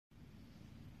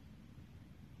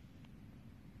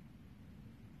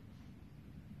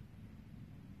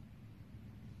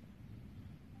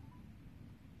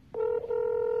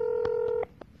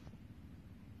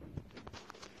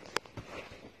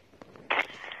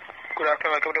Good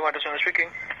afternoon, welcome to Martin speaking.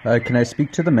 Can I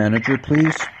speak to the manager,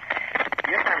 please?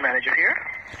 Yes, I'm manager here.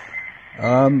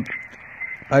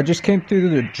 I just came through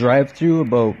the drive-thru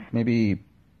about maybe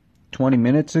 20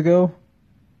 minutes ago.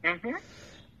 Mm-hmm.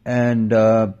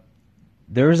 And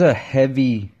there's a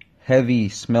heavy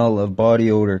smell of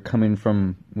body odor coming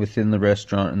from within the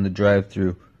restaurant in the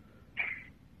drive-thru.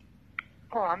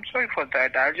 Oh, I'm sorry for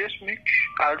that.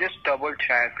 I'll just double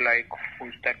check, like,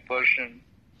 who's that person.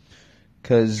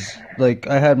 Because, like,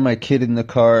 I had my kid in the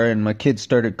car, and my kid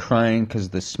started crying because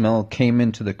the smell came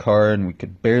into the car, and we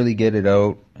could barely get it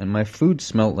out, and my food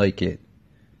smelled like it.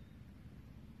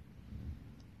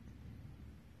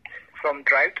 From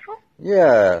drive-thru?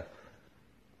 Yeah.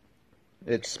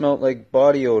 It smelled like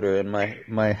body odor, and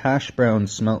my hash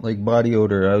browns smelled like body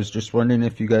odor. I was just wondering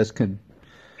if you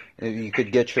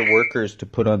could get your workers to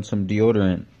put on some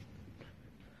deodorant.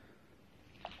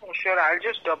 Oh, sure, I'll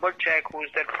just double check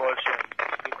who's that person,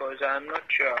 because I'm not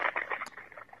sure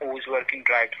who's working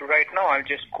drive-thru right now. I'll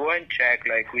just go and check,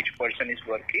 like, which person is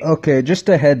working. Okay, just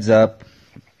a heads up.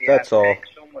 Yeah, That's all. thanks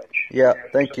so much. Yeah,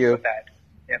 thank you. For that.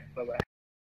 Yeah, bye-bye.